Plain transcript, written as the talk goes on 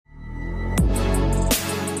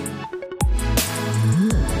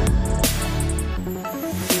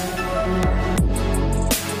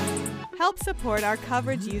Help support our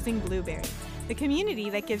coverage using Blueberry, the community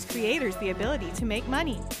that gives creators the ability to make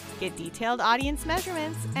money, get detailed audience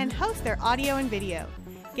measurements, and host their audio and video.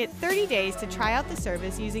 Get 30 days to try out the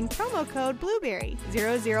service using promo code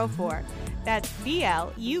Blueberry004. That's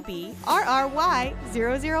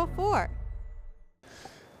BLUBRRY004.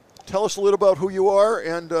 Tell us a little about who you are,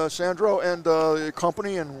 and Sandro, and your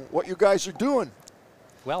company, and what you guys are doing.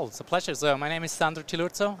 Well, it's a pleasure. So my name is Sandro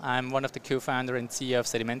Cilurzo. I'm one of the co-founder and CEO of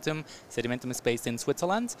Sedimentum. Sedimentum is based in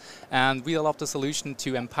Switzerland, and we developed a solution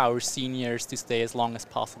to empower seniors to stay as long as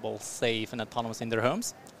possible safe and autonomous in their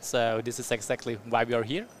homes. So this is exactly why we are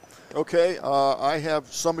here. Okay, I have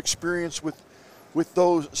some experience with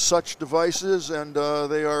those such devices, and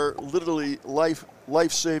they are literally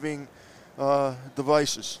life-saving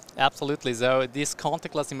devices. Absolutely. So this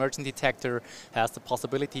contactless emergency detector has the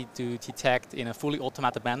possibility to detect in a fully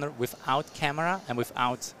automated manner without camera and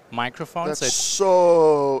without microphone. That's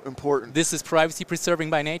so important. This is privacy preserving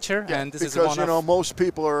by nature, yeah, and this is because most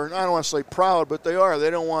people are, I don't want to say proud, but they are. They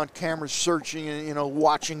don't want cameras searching and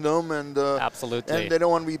watching them, and absolutely, and they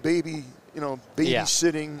don't want to be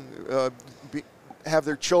babysitting. Have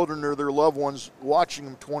their children or their loved ones watching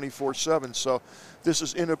them 24/7. So this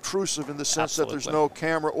is inobtrusive in the sense that there's no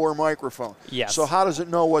camera or microphone. Yes. So how does it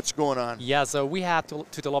know what's going on? Yeah, so we had to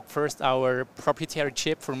develop first our proprietary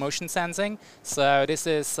chip for motion sensing. So this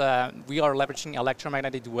is, we are leveraging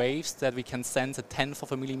electromagnetic waves that we can sense a 1/10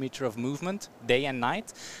 of a millimeter of movement day and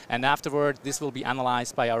night. And afterward, this will be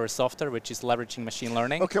analyzed by our software, which is leveraging machine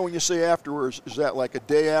learning. Okay, when you say afterwards, is that like a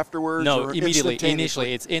day afterwards? No, or immediately.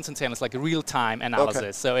 Initially, it's instantaneous, like a real-time analysis.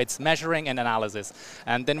 Okay. So it's measuring and analysis.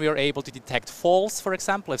 And then we are able to detect falls, for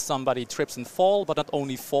example, if somebody trips and fall, but not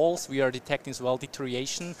only falls, we are detecting as well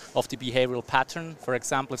deterioration of the behavioral pattern. For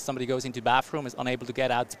example, if somebody goes into the bathroom, is unable to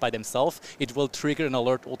get out by themselves, it will trigger an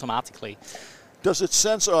alert automatically. Does it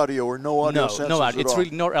sense audio or no audio sensors no audio. It's all?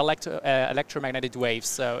 really no electromagnetic waves,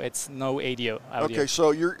 so it's no audio. Okay,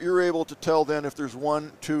 so you're able to tell then if there's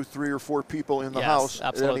 1, 2, 3, or 4 people in the house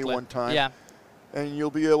absolutely. at any one time. Yeah. And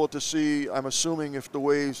you'll be able to see, I'm assuming, if the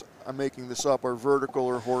waves, I'm making this up, are vertical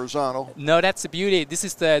or horizontal. No, that's the beauty. This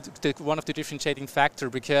is one of the differentiating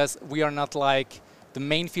factors, because we are not like, the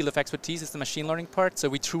main field of expertise is the machine learning part, so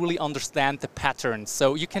we truly understand the patterns.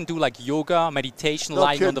 So you can do like yoga, meditation,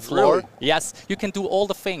 lying on the floor. Really? Yes, you can do all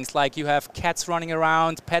the things, like you have cats running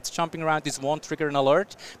around, pets jumping around. This won't trigger an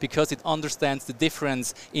alert because it understands the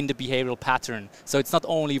difference in the behavioral pattern. So it's not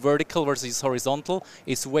only vertical versus horizontal,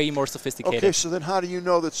 it's way more sophisticated. Okay, so then how do you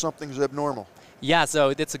know that something's abnormal? Yeah,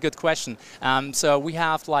 so that's a good question. So we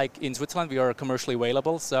have, like in Switzerland, we are commercially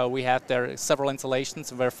available. So we have there several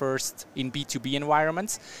installations. We're first in B2B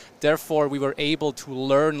environments. Therefore, we were able to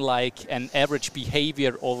learn like an average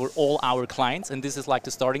behavior over all our clients. And this is like the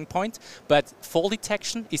starting point. But fall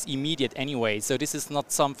detection is immediate anyway. So this is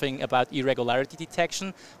not something about irregularity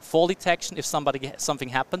detection. Fall detection, if something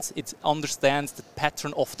happens, it understands the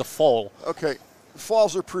pattern of the fall. Okay,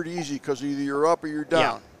 falls are pretty easy because either you're up or you're down.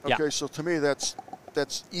 Yeah. Okay, so to me that's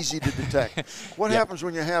easy to detect. What happens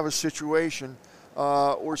when you have a situation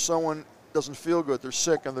where someone doesn't feel good, they're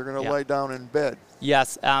sick, and they're going to lay down in bed?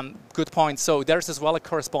 Yes, good point. So there's as well a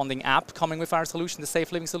corresponding app coming with our solution, the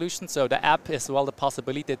Safe Living solution. So the app is as well the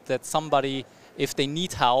possibility that somebody, if they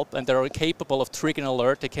need help and they're capable of triggering an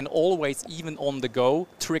alert, they can always, even on the go,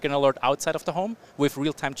 trigger an alert outside of the home with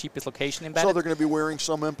real-time GPS location embedded. So they're going to be wearing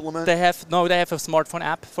some implement? They have a smartphone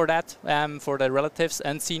app for that, for the relatives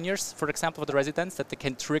and seniors, for example, for the residents, that they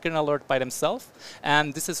can trigger an alert by themselves.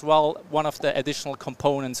 And this is well one of the additional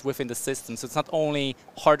components within the system. So it's not only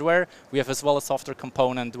hardware, we have as well a software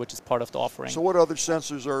component which is part of the offering. So what other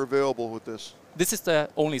sensors are available with this? This is the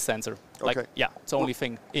only sensor. Okay. Like, yeah, it's the only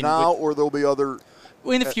thing. Now, or there'll be other?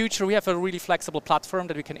 In the future, we have a really flexible platform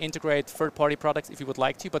that we can integrate third-party products if we would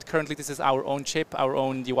like to, but currently this is our own chip, our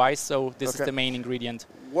own device, so this is the main ingredient.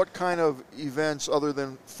 What kind of events other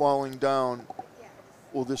than falling down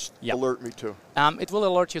will this alert me to? It will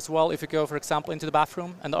alert you as well if you go, for example, into the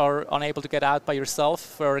bathroom and are unable to get out by yourself.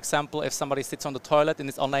 For example, if somebody sits on the toilet and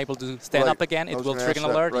is unable to stand up again, it will trigger an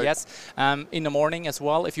alert. Yes. In the morning as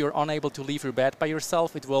well, if you're unable to leave your bed by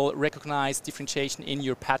yourself, it will recognize differentiation in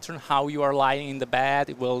your pattern, how you are lying in the bed.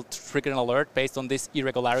 It will trigger an alert based on this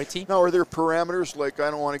irregularity. Now, are there parameters like I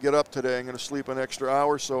don't want to get up today, I'm going to sleep an extra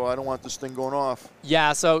hour, so I don't want this thing going off?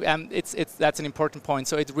 Yeah, so that's an important point.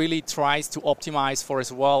 So it really tries to optimize for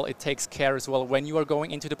as well. It takes care as well when you are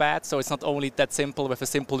going into the bed, so it's not only that simple with a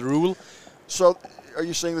simple rule. So are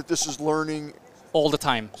you saying that this is learning All the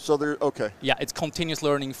time. So they're okay. Yeah, it's continuous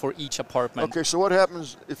learning for each apartment. Okay, so what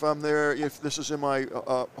happens if I'm there, if this is in my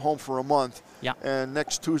home for a month, and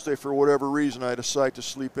next Tuesday, for whatever reason, I decide to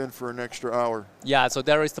sleep in for an extra hour? Yeah, so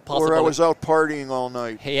there is the possibility. Or I was out partying all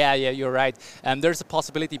night. Yeah, you're right. And there's a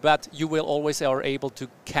possibility, but you will always are able to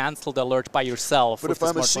cancel the alert by yourself. But if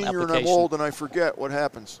I'm a senior and I'm old and I forget, what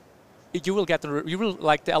happens? You will get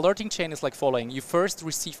the alerting chain is like following. You first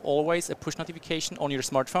receive always a push notification on your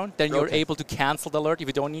smartphone. Then you're able to cancel the alert if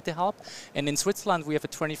you don't need the help. And in Switzerland, we have a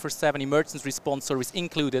 24/7 emergency response service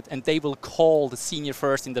included, and they will call the senior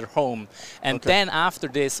first in their home. And then after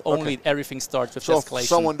this, only everything starts with escalation. So if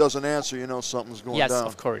someone doesn't answer, you know something's going down. Yes,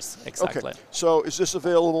 of course, exactly. Okay. So is this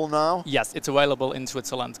available now? Yes, it's available in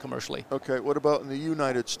Switzerland commercially. Okay. What about in the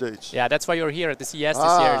United States? Yeah, that's why you're here at the CES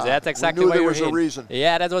this year. That's exactly why you're here. There was a reason.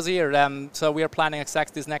 Yeah, that was here. So we are planning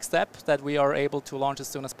exactly this next step that we are able to launch as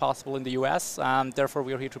soon as possible in the US, and therefore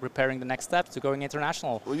we are here to preparing the next step to going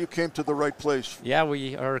international. Well, you came to the right place. Yeah,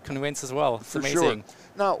 we are convinced as well. It's amazing. Sure.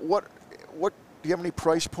 Now, what do you have any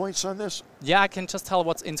price points on this? Yeah, I can just tell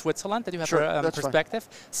what's in Switzerland that you have a perspective.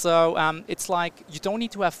 Fine. So it's like you don't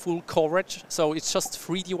need to have full coverage. So it's just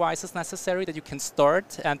 3 devices necessary that you can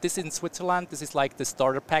start. And this in Switzerland, this is like the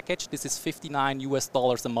starter package. This is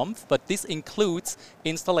 $59 a month, but this includes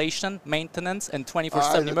installation, maintenance, and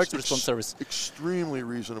 24/7 emergency response service. Extremely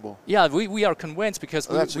reasonable. Yeah, we are convinced because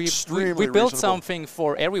we built something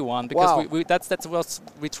for everyone because that's what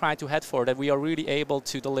we try to head for. That we are really able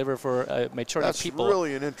to deliver for a majority of people. That's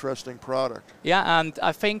really an interesting product. Yeah, and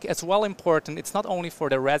I think as well important, it's not only for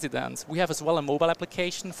the residents. We have as well a mobile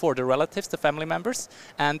application for the relatives, the family members,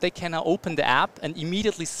 and they can now open the app and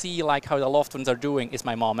immediately see like how the loved ones are doing. Is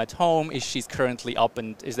my mom at home? Is she currently up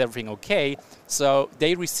and is everything okay? So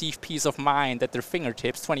they receive peace of mind at their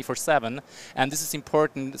fingertips 24/7, and this is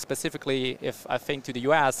important specifically if I think to the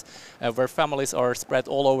US, where families are spread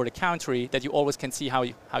all over the country, that you always can see how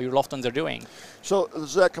your loved ones are doing. So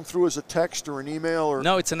does that come through as a text or an email? Or?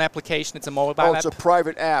 No, it's an application. It's a mobile app. Oh, it's a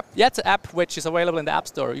private app. Yeah, it's an app which is available in the App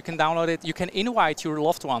Store. You can download it. You can invite your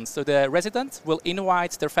loved ones. So the resident will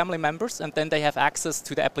invite their family members, and then they have access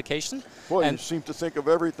to the application. Boy, you seem to think of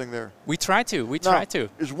everything there. We try to. We try to.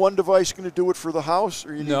 Is one device going to do it for the house,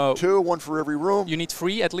 or you need 2, one for every room? You need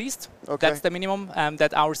 3 at least. Okay. That's the minimum,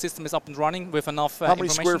 that our system is up and running with enough How many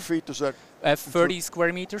square feet does that? 30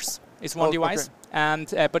 square meters is one device, and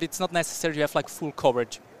but it's not necessary to have like full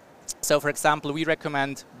coverage. So, for example, we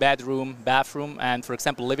recommend bedroom, bathroom, and, for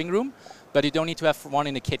example, living room, but you don't need to have one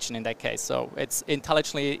in the kitchen in that case. So it's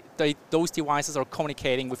intelligently, those devices are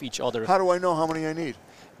communicating with each other. How do I know how many I need?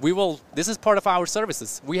 This is part of our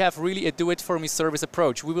services. We have really a do-it-for-me service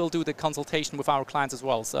approach. We will do the consultation with our clients as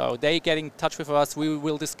well. So they get in touch with us. We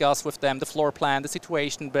will discuss with them the floor plan, the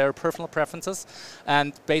situation, their personal preferences,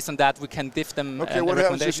 and based on that, we can give them a recommendation. Okay, what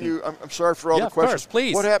happens if you, I'm sorry for all the questions. Of course,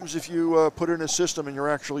 please. What happens if you put in a system and you're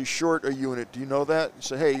actually short a unit? Do you know that? You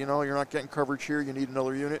say, hey, you know, you're not getting coverage here, you need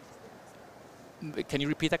another unit? Can you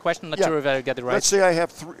repeat that question? I'm not sure if I get it right. Let's say I have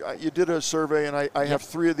 3. You did a survey, and I have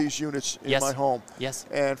 3 of these units in my home. Yes.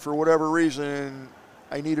 And for whatever reason,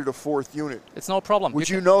 I needed a 4th unit. It's no problem. Would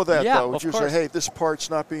you know that, though? Would you say, hey, this part's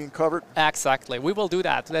not being covered? Exactly. We will do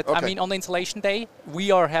that. I mean, on the installation day, we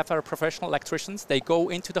have our professional electricians. They go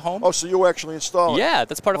into the home. Oh, so you actually install it? Yeah,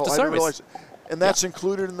 that's part of the service. I didn't realize it. And that's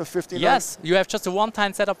included in the $59? Yes, you have just a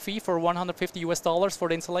one-time setup fee for $150 for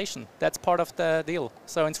the installation. That's part of the deal.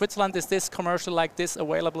 So in Switzerland, is this commercial like this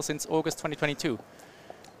available since August 2022?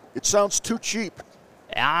 It sounds too cheap.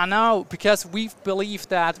 I know, because we believe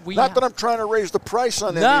that we... Not that I'm trying to raise the price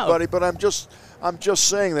on anybody, but I'm just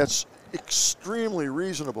saying that's extremely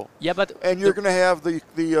reasonable. Yeah, but and you're going to have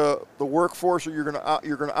the workforce, or you're going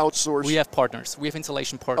to outsource. We have partners. We have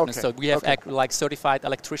installation partners. So we have like certified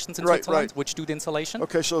electricians in Switzerland which do the installation.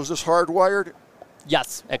 Okay, so is this hardwired?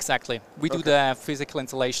 Yes, exactly. We do the physical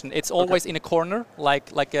installation. It's always in a corner,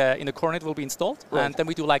 like in a corner it will be installed, and then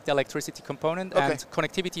we do like the electricity component, and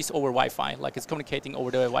connectivity is over Wi-Fi, like it's communicating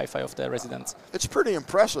over the Wi-Fi of the residents. It's pretty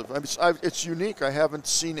impressive. I mean, it's unique. I haven't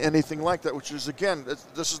seen anything like that, which is, again,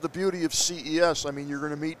 this is the beauty of CES. I mean, you're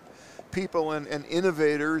going to meet people and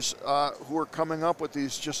innovators who are coming up with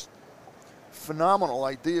these just phenomenal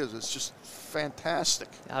ideas. It's just fantastic.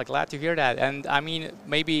 Yeah, glad to hear that. And I mean,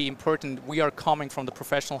 maybe important, we are coming from the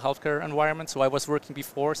professional healthcare environment. So I was working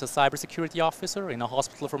before as a cybersecurity officer in a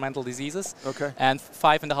hospital for mental diseases. Okay. And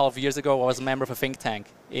 5.5 years ago, I was a member of a think tank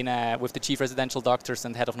with the chief residential doctors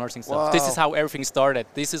and head of nursing staff. Wow. This is how everything started.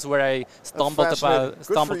 This is where I stumbled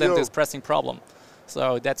into this pressing problem.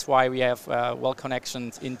 So that's why we have well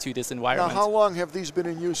connections into this environment. Now, how long have these been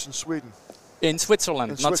in use in Sweden? In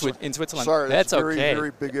Switzerland, in not Switzerland. in Switzerland. Sorry, that's very, okay.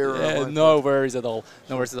 Very big error. No worries at all.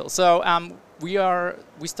 No worries at all. So we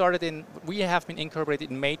have been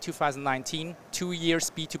incorporated in May 2019, 2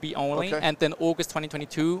 years B2B only, and then August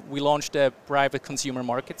 2022 we launched a private consumer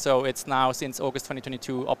market. So it's now since August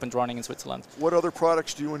 2022 up and running in Switzerland. What other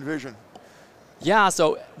products do you envision? Yeah,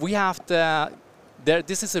 so we have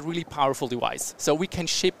this is a really powerful device. So we can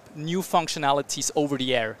ship new functionalities over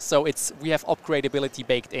the air. So we have upgradability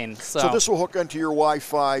baked in. So this will hook into your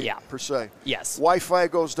Wi-Fi per se? Yes. Wi-Fi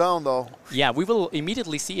goes down though? Yeah, we will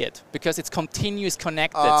immediately see it because it's continuous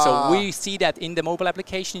connected. So we see that in the mobile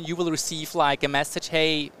application, you will receive like a message,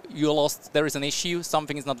 hey, you lost, there is an issue,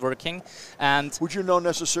 something is not working. And would you know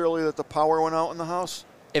necessarily that the power went out in the house?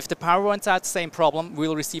 If the power went out, same problem.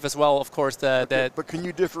 We'll receive as well, of course, But can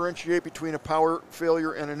you differentiate between a power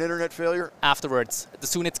failure and an internet failure? Afterwards, the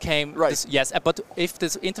soon it came. Right. Yes, but if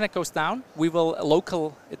the internet goes down,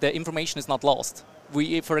 the information is not lost.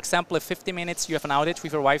 For example, if 50 minutes you have an outage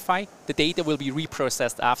with your Wi-Fi, the data will be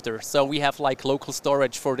reprocessed after. So we have like local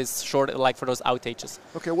storage for this for those outages.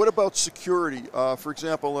 Okay, what about security? For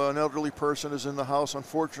example, an elderly person is in the house.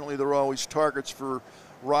 Unfortunately, they're always targets for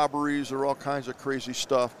robberies or all kinds of crazy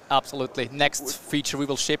stuff. Absolutely. Next feature we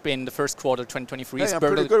will ship in the first quarter 2023. Hey, I'm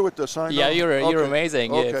pretty good with this. I know. Yeah, you're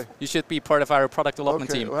amazing. Okay. You should be part of our product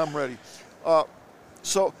development team. Well, I'm ready.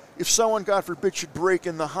 So if someone, God forbid, should break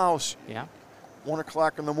in the house, 1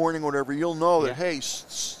 o'clock in the morning, whatever, you'll know that, hey,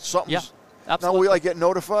 something's... Yeah, absolutely. Now will I get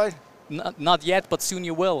notified? Not yet, but soon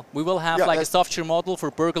you will. We will have like a software model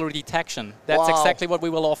for burglary detection. That's exactly what we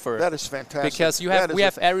will offer. That is fantastic. Because we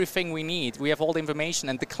have everything we need. We have all the information,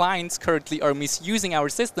 and the clients currently are misusing our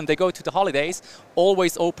system. They go to the holidays,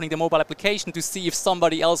 always opening the mobile application to see if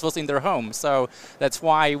somebody else was in their home. So that's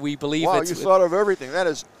why we believe you thought of everything. That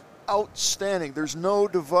is outstanding. There's no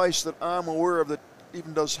device that I'm aware of that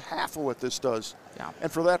even does half of what this does. Yeah.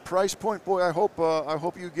 And for that price point, boy, I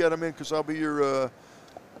hope you get them in, because I'll be your...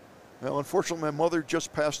 well, unfortunately, my mother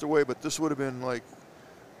just passed away, but this would have been like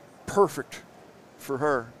perfect for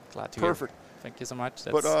her. Glad to perfect. Hear. Thank you so much.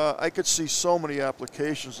 But I could see so many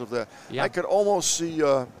applications of that. Yeah. I could almost see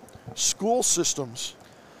school systems.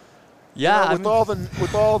 Yeah.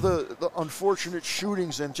 With all the unfortunate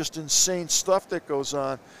shootings and just insane stuff that goes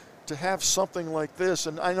on, to have something like this,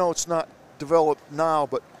 and I know it's not developed now,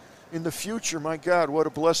 but in the future, my God, what a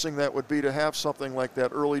blessing that would be to have something like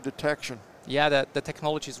that, early detection. Yeah, the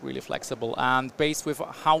technology is really flexible, and based with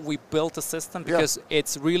how we built the system, because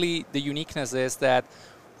it's really, the uniqueness is that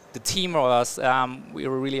the team of us, we are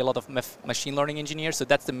really a lot of machine learning engineers, so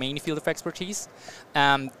that's the main field of expertise.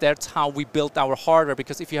 That's how we built our hardware,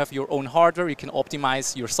 because if you have your own hardware, you can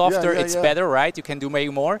optimize your software, it's better, right? You can do way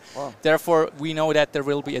more. Wow. Therefore, we know that there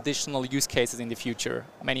will be additional use cases in the future,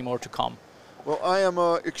 many more to come. Well, I am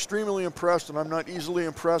extremely impressed, and I'm not easily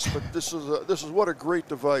impressed, but this is what a great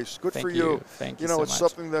device. Good for you. Thank you so so it's much.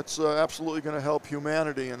 Something that's absolutely going to help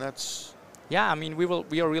humanity, and that's... Yeah, I mean,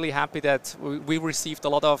 we are really happy that we received a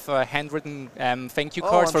lot of handwritten thank you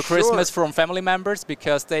cards for Christmas from family members,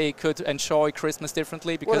 because they could enjoy Christmas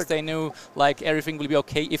differently, because they knew like everything will be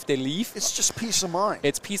okay if they leave. It's just peace of mind.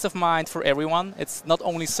 It's peace of mind for everyone. It's not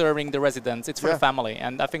only serving the residents, it's for the family.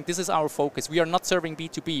 And I think this is our focus. We are not serving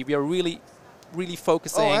B2B. We are really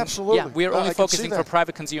focusing. Oh, absolutely. Yeah, we are only focusing for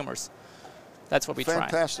private consumers. That's what we try.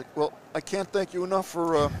 Fantastic. Well, I can't thank you enough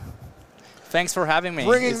for... Thanks for having me.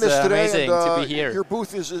 Bringing this today, amazing to be here. Your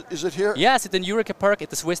booth, is it here? Yes, it's in Eureka Park at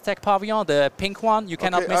the Swiss Tech Pavilion, the pink one. You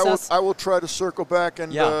cannot miss us. I will try to circle back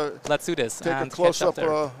and let's do this. Take a close-up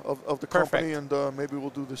of the company, and maybe we'll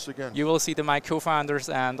do this again. You will see my co-founders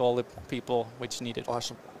and all the people which need it.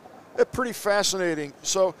 Awesome. Pretty fascinating.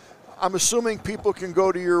 So I'm assuming people can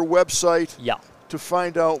go to your website to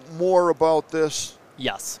find out more about this.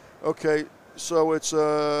 Yes. Okay, so it's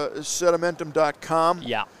Sedimentum.com.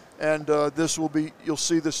 Yeah. And this will be, you'll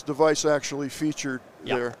see this device actually featured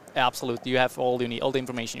there. Absolutely. You have all you need, all the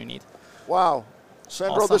information you need. Wow.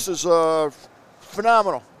 Sandro, awesome. This is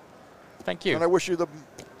phenomenal. Thank you. And I wish you the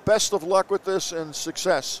best of luck with this and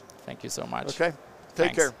success. Thank you so much. Okay.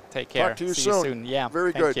 Take care. Take care. Talk to you See soon. you soon. Yeah.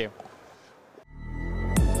 Very Thank good. You.